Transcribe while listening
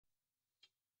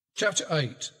Chapter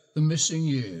 8. The Missing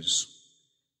Years.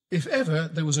 If ever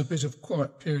there was a bit of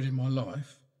quiet period in my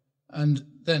life, and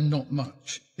then not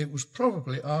much, it was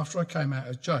probably after I came out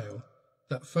of jail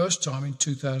that first time in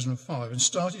 2005 and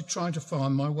started trying to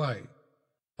find my way.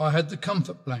 I had the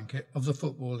comfort blanket of the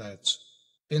football lads.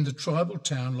 In the tribal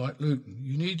town like Luton,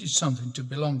 you needed something to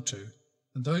belong to,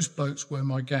 and those blokes were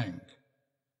my gang.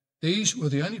 These were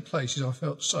the only places I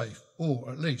felt safe, or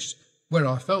at least where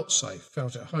I felt safe,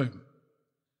 felt at home.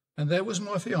 And there was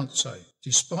my fiancée.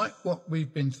 Despite what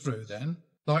we've been through then,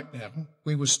 like now,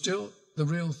 we were still the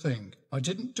real thing. I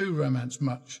didn't do romance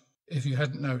much, if you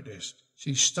hadn't noticed.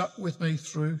 She stuck with me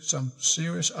through some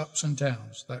serious ups and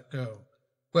downs, that girl.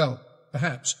 Well,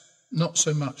 perhaps not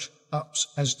so much ups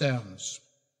as downs.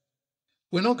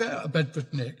 When I got out of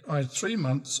Bedford Nick, I had 3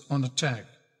 months on a tag,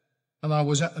 and I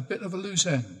was at a bit of a loose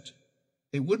end.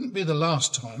 It wouldn't be the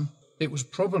last time, it was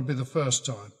probably the first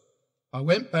time. I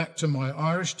went back to my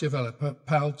Irish developer,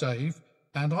 pal Dave,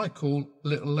 and I call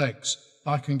Little Legs.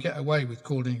 I can get away with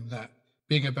calling him that,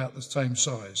 being about the same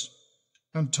size,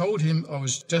 and told him I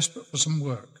was desperate for some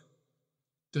work.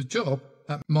 The job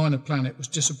at Minor Planet was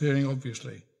disappearing,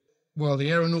 obviously, while the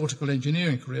aeronautical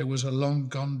engineering career was a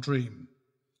long-gone dream.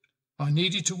 I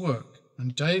needed to work,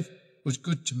 and Dave was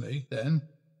good to me then,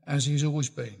 as he's always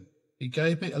been. He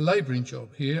gave me a labouring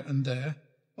job here and there,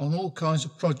 on all kinds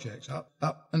of projects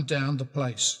up and down the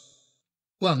place.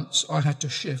 Once I had to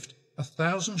shift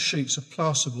 1,000 sheets of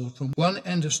plasterboard from one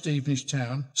end of Stevenage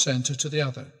town centre to the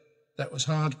other. That was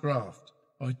hard graft.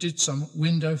 I did some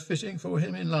window fitting for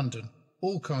him in London,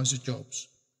 all kinds of jobs.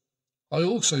 I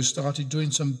also started doing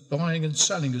some buying and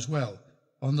selling as well,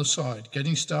 on the side,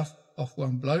 getting stuff off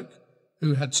one bloke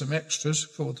who had some extras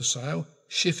for the sale,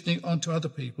 shifting onto other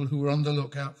people who were on the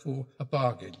lookout for a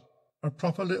bargain. A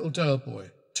proper little Dale boy,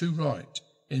 too right,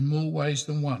 in more ways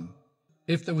than one.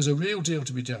 If there was a real deal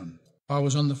to be done, I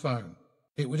was on the phone.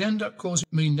 It would end up causing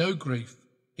me no grief,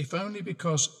 if only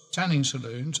because tanning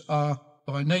saloons are,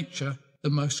 by nature, the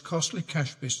most costly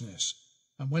cash business.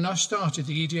 And when I started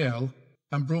the EDL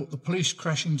and brought the police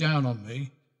crashing down on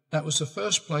me, that was the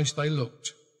first place they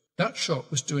looked. That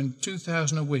shop was doing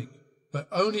 $2,000 a week, but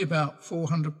only about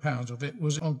 £400 of it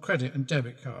was on credit and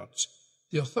debit cards.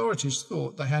 The authorities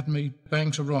thought they had me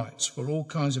banged to rights for all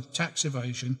kinds of tax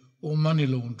evasion or money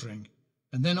laundering,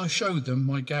 and then I showed them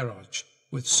my garage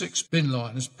with 6 bin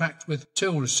liners packed with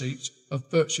till receipts of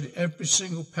virtually every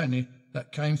single penny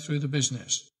that came through the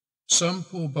business. Some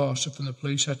poor bastard from the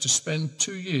police had to spend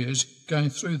 2 years going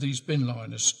through these bin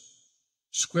liners,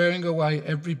 squaring away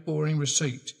every boring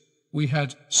receipt. We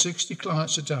had 60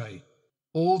 clients a day,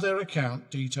 all their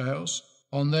account details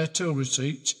on their till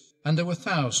receipts, and there were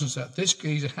thousands that this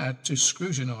geezer had to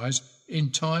scrutinise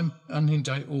in time and in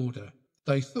date order.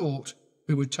 They thought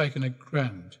we were taking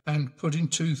 £1,000 and putting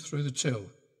 2 through the till,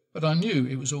 but I knew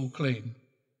it was all clean.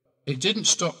 It didn't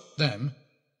stop them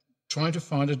trying to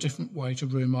find a different way to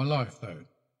ruin my life, though.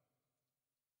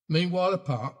 Meanwhile,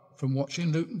 apart from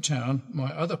watching Luton Town,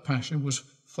 my other passion was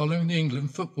following the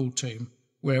England football team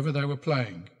wherever they were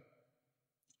playing.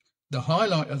 The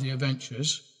highlight of the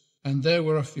adventures, and there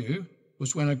were a few,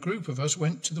 was when a group of us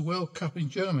went to the World Cup in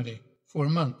Germany for a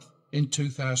month in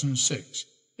 2006.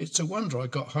 It's a wonder I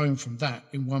got home from that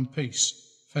in one piece.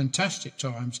 Fantastic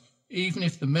times, even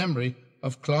if the memory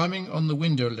of climbing on the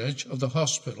window ledge of the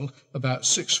hospital about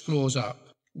 6 floors up,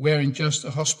 wearing just a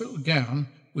hospital gown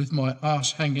with my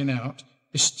arse hanging out,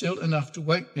 is still enough to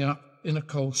wake me up in a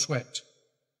cold sweat.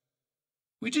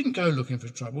 We didn't go looking for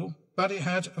trouble, but it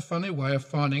had a funny way of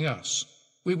finding us.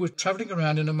 We were travelling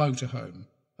around in a motorhome,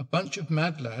 a bunch of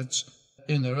mad lads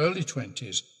in their early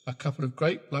 20s, a couple of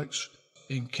great blokes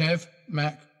in Kev,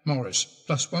 Mac, Morris,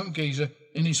 plus one geezer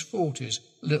in his 40s,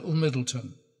 little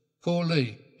Middleton. Poor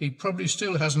Lee, he probably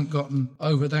still hasn't gotten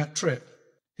over that trip.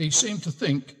 He seemed to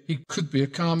think he could be a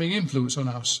calming influence on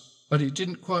us, but it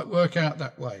didn't quite work out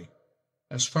that way.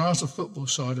 As far as the football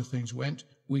side of things went,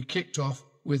 we kicked off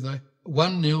with a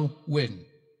 1-0 win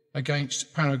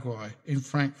against Paraguay in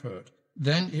Frankfurt.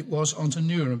 Then it was on to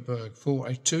Nuremberg for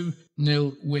a 2-0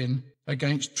 win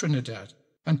against Trinidad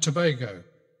and Tobago,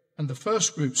 and the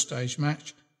first group stage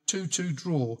match 2-2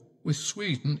 draw with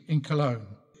Sweden in Cologne.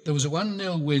 There was a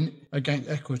 1-0 win against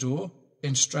Ecuador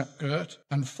in Stuttgart,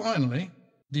 and finally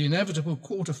the inevitable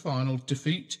quarter-final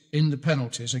defeat in the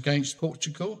penalties against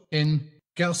Portugal in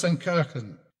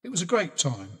Gelsenkirchen. It was a great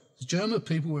time. The German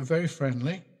people were very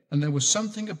friendly, and there was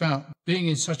something about being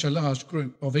in such a large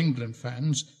group of England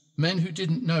fans, men who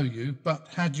didn't know you but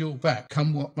had your back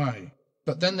come what may.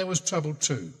 But then there was trouble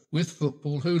too, with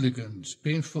football hooligans.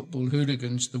 Being football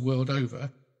hooligans the world over,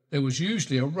 there was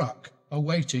usually a ruck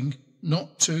awaiting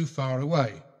not too far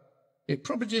away. It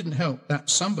probably didn't help that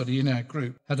somebody in our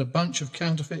group had a bunch of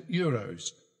counterfeit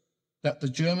euros that the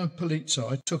German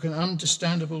Polizei took an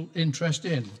understandable interest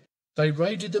in. They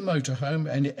raided the motorhome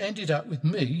and it ended up with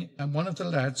me and one of the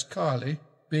lads, Kylie,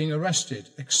 being arrested,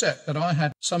 except that I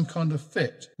had some kind of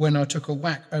fit when I took a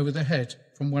whack over the head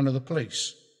from one of the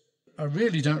police. I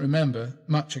really don't remember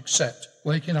much except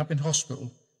waking up in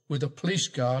hospital with a police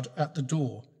guard at the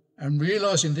door and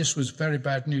realising this was very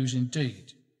bad news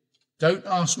indeed. Don't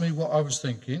ask me what I was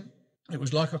thinking. It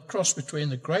was like a cross between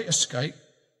The Great Escape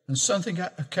and something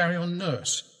at a Carry-On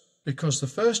Nurse, because the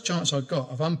first chance I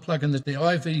got of unplugging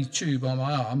the IV tube on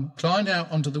my arm, climbed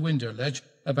out onto the window ledge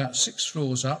about 6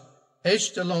 floors up,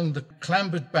 edged along the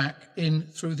clambered back in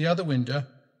through the other window,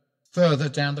 further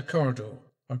down the corridor.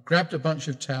 I grabbed a bunch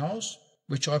of towels,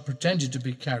 which I pretended to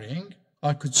be carrying.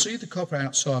 I could see the cop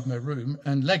outside my room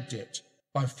and legged it.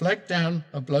 I flagged down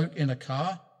a bloke in a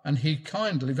car and he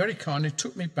very kindly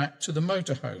took me back to the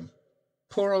motorhome.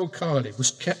 Poor old Kylie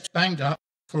was kept banged up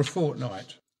for a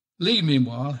fortnight. Lee,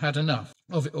 meanwhile, had enough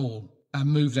of it all and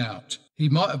moved out. He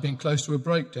might have been close to a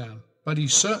breakdown, but he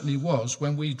certainly was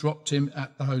when we dropped him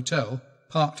at the hotel,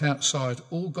 parked outside,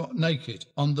 all got naked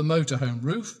on the motorhome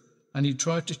roof, and he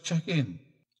tried to check in.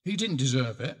 He didn't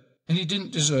deserve it, and he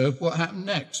didn't deserve what happened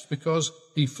next, because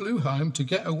he flew home to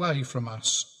get away from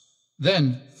us.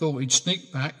 Then thought he'd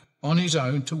sneak back on his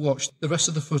own to watch the rest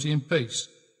of the footy in peace,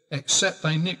 except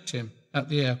they nicked him at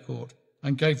the airport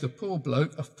and gave the poor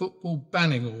bloke a football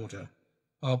banning order.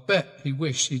 I'll bet he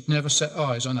wished he'd never set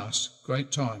eyes on us.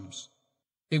 Great times.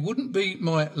 It wouldn't be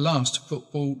my last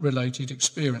football-related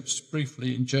experience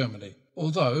briefly in Germany,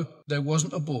 although there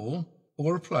wasn't a ball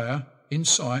or a player in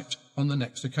sight on the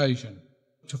next occasion.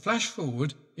 To flash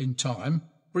forward in time,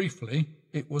 briefly,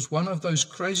 it was one of those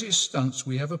craziest stunts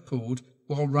we ever pulled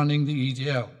while running the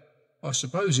EDL. I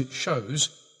suppose it shows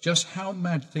just how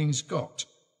mad things got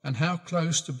and how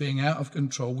close to being out of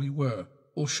control we were,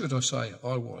 or should I say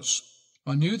I was.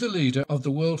 I knew the leader of the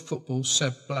world football,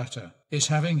 Sepp Blatter, is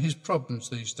having his problems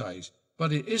these days,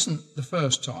 but it isn't the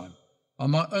first time. I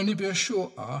might only be a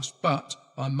short ass, but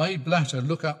I made Blatter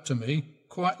look up to me,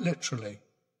 quite literally.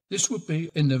 This would be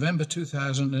in November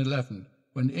 2011,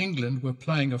 when England were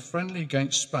playing a friendly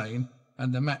against Spain,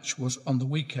 and the match was on the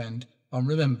weekend on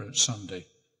Remembrance Sunday.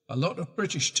 A lot of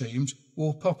British teams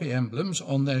wore poppy emblems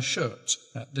on their shirts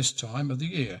at this time of the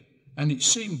year, and it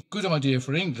seemed a good idea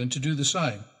for England to do the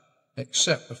same,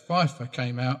 except the FIFA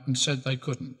came out and said they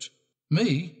couldn't.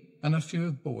 Me and a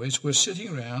few boys were sitting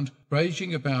around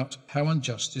raging about how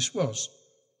unjust this was,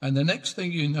 and the next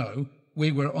thing you know, we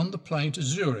were on the plane to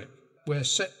Zurich, where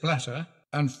Sepp Blatter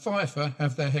and FIFA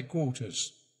have their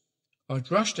headquarters. I'd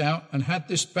rushed out and had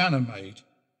this banner made,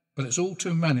 but it's all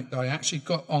too manic that I actually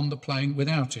got on the plane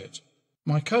without it.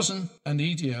 My cousin and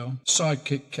EDL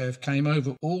sidekick Kev came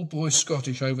over, all boys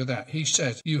Scottish over that. He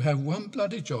said, "You have one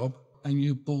bloody job and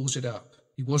you balls it up."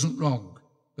 He wasn't wrong.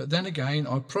 But then again,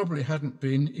 I probably hadn't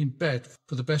been in bed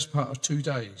for the best part of 2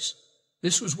 days.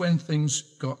 This was when things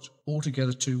got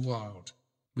altogether too wild.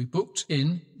 We booked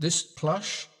in this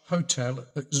plush hotel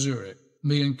at Zurich,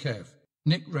 me and Kev,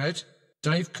 Nick Red,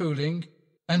 Dave Cooling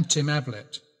and Tim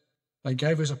Ablett. They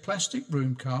gave us a plastic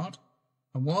room card,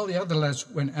 and while the other lads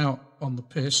went out on the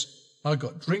piss, I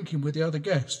got drinking with the other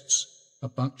guests. A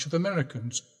bunch of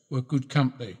Americans were good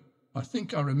company. I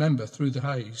think I remember through the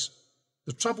haze.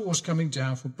 The trouble was coming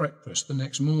down for breakfast the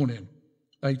next morning.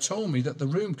 They told me that the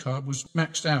room card was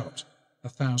maxed out,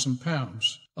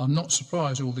 £1,000. I'm not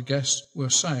surprised all the guests were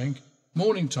saying,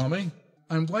 "Morning, Tommy,"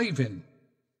 and waving.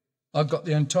 I got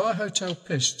the entire hotel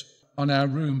pissed on our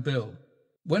room bill.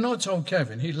 When I told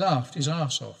Kevin, he laughed his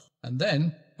arse off, and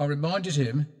then I reminded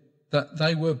him that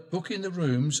they were booking the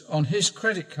rooms on his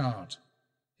credit card.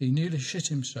 He nearly shit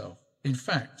himself. In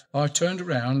fact, I turned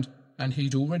around and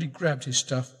he'd already grabbed his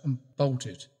stuff and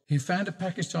bolted. He found a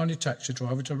Pakistani taxi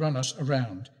driver to run us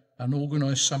around and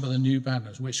organise some of the new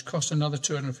banners, which cost another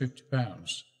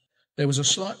 £250. There was a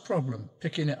slight problem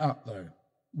picking it up, though.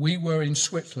 We were in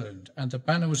Switzerland and the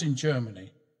banner was in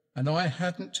Germany, and I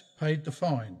hadn't paid the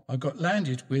fine I got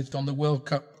landed with on the World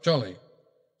Cup jolly.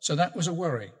 So that was a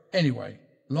worry. Anyway,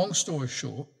 long story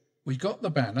short, we got the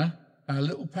banner, our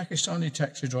little Pakistani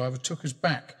taxi driver took us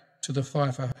back to the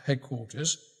FIFA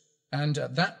headquarters, and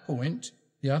at that point,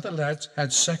 the other lads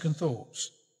had second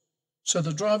thoughts. So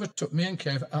the driver took me and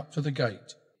Kev up to the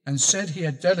gate and said he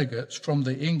had delegates from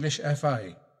the English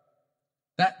FA.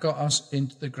 That got us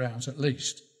into the grounds at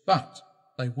least, but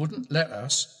they wouldn't let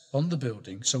us on the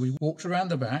building, so we walked around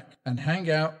the back and hung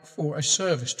out for a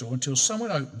service door until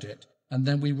someone opened it, and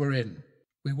then we were in.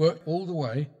 We worked all the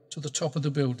way to the top of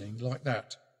the building like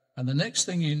that. and the next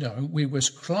thing you know, we was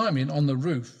climbing on the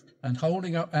roof and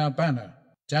holding up our banner.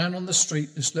 Down on the street,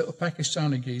 this little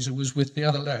Pakistani geezer was with the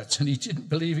other lads, and he didn't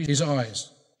believe his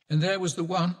eyes. And there was the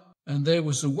one and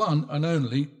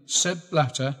only Seb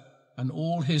Blatter and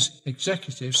all his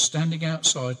executives standing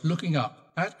outside looking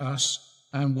up at us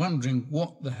and wondering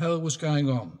what the hell was going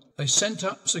on. They sent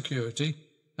up security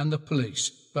and the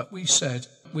police, but we said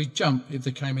we'd jump if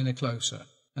they came any closer,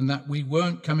 and that we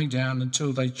weren't coming down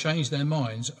until they changed their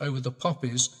minds over the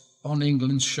poppies on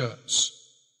England's shirts.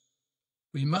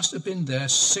 We must have been there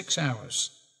 6 hours,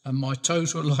 and my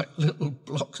toes were like little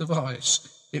blocks of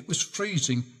ice. It was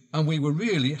freezing, and we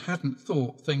really hadn't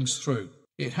thought things through.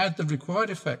 It had the required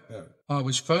effect, though. I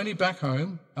was phoning back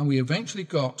home, and we eventually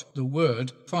got the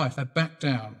word Fife had backed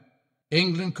down.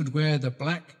 England could wear the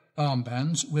black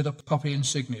armbands with a poppy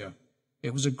insignia.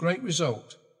 It was a great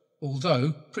result,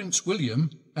 although Prince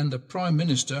William and the Prime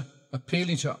Minister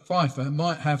appealing to Pfeiffer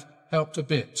might have helped a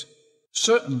bit.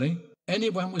 Certainly,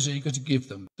 anyone was eager to give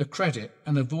them the credit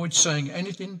and avoid saying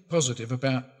anything positive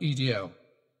about EDL.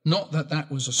 Not that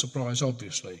that was a surprise,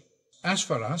 obviously. As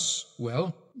for us,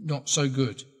 well, not so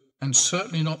good, and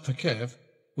certainly not for Kev.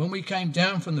 When we came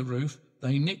down from the roof,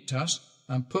 they nicked us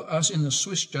and put us in the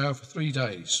Swiss jail for 3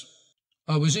 days.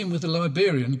 I was in with a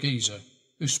Liberian geezer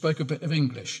who spoke a bit of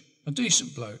English, a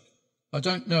decent bloke. I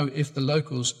don't know if the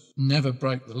locals never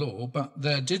break the law, but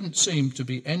there didn't seem to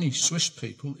be any Swiss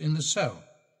people in the cell.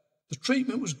 The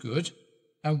treatment was good,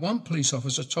 and one police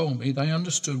officer told me they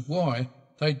understood why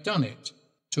they'd done it,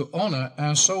 to honour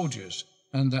our soldiers,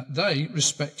 and that they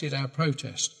respected our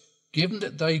protest, given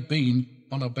that they'd been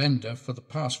on a bender for the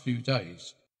past few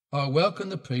days. I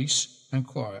welcomed the peace and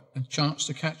quiet and chanced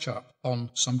to catch up on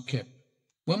some kip.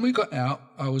 When we got out,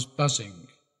 I was buzzing,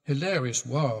 hilarious,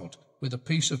 wild, with a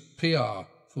piece of PR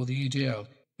for the EDL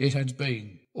it had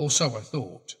been, or so I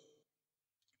thought.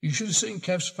 You should have seen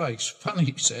Kev's face. Funny,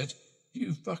 he said.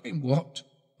 You fucking what?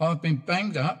 I've been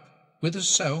banged up with a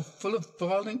cell full of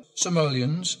violent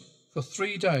Somalians for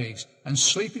 3 days and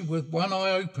sleeping with one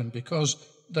eye open because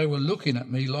they were looking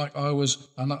at me like I was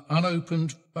an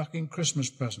unopened fucking Christmas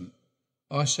present.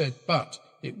 I said, but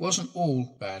it wasn't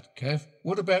all bad, Kev.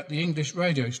 What about the English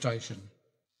radio station?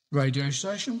 Radio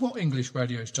station? What English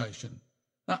radio station?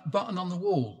 That button on the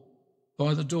wall,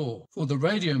 by the door, for the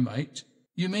radio mate.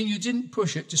 You mean you didn't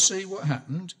push it to see what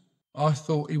happened? I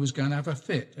thought he was going to have a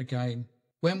fit again.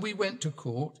 When we went to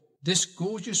court, this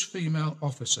gorgeous female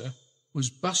officer was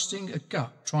busting a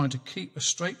gut trying to keep a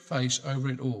straight face over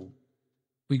it all.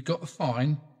 We'd got a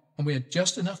fine, and we had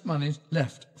just enough money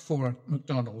left for a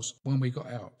McDonald's when we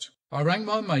got out. I rang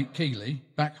my mate Keeley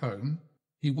back home.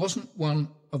 He wasn't one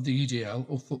of the EDL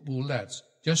or football lads,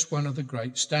 just one of the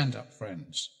great stand-up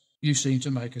friends you seem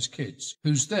to make as kids,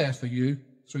 who's there for you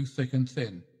through thick and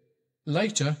thin.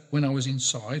 Later, when I was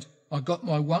inside, I got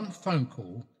my one phone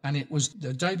call, and it was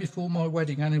the day before my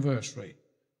wedding anniversary.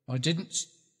 I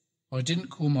didn't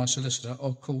call my solicitor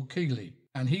or call Keeley,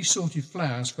 and he sorted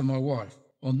flowers for my wife.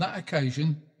 On that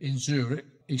occasion, in Zurich,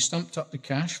 he stumped up the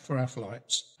cash for our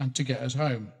flights and to get us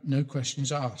home, no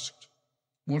questions asked.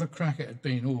 What a crack it had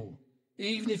been all.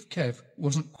 Even if Kev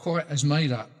wasn't quite as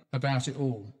made up about it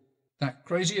all. That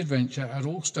crazy adventure had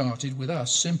all started with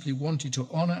us simply wanting to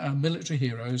honour our military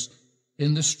heroes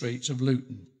in the streets of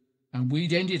Luton, and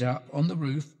we'd ended up on the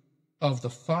roof of the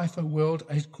Pfeiffer World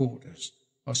Headquarters.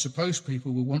 I suppose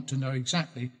people will want to know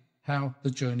exactly how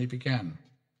the journey began.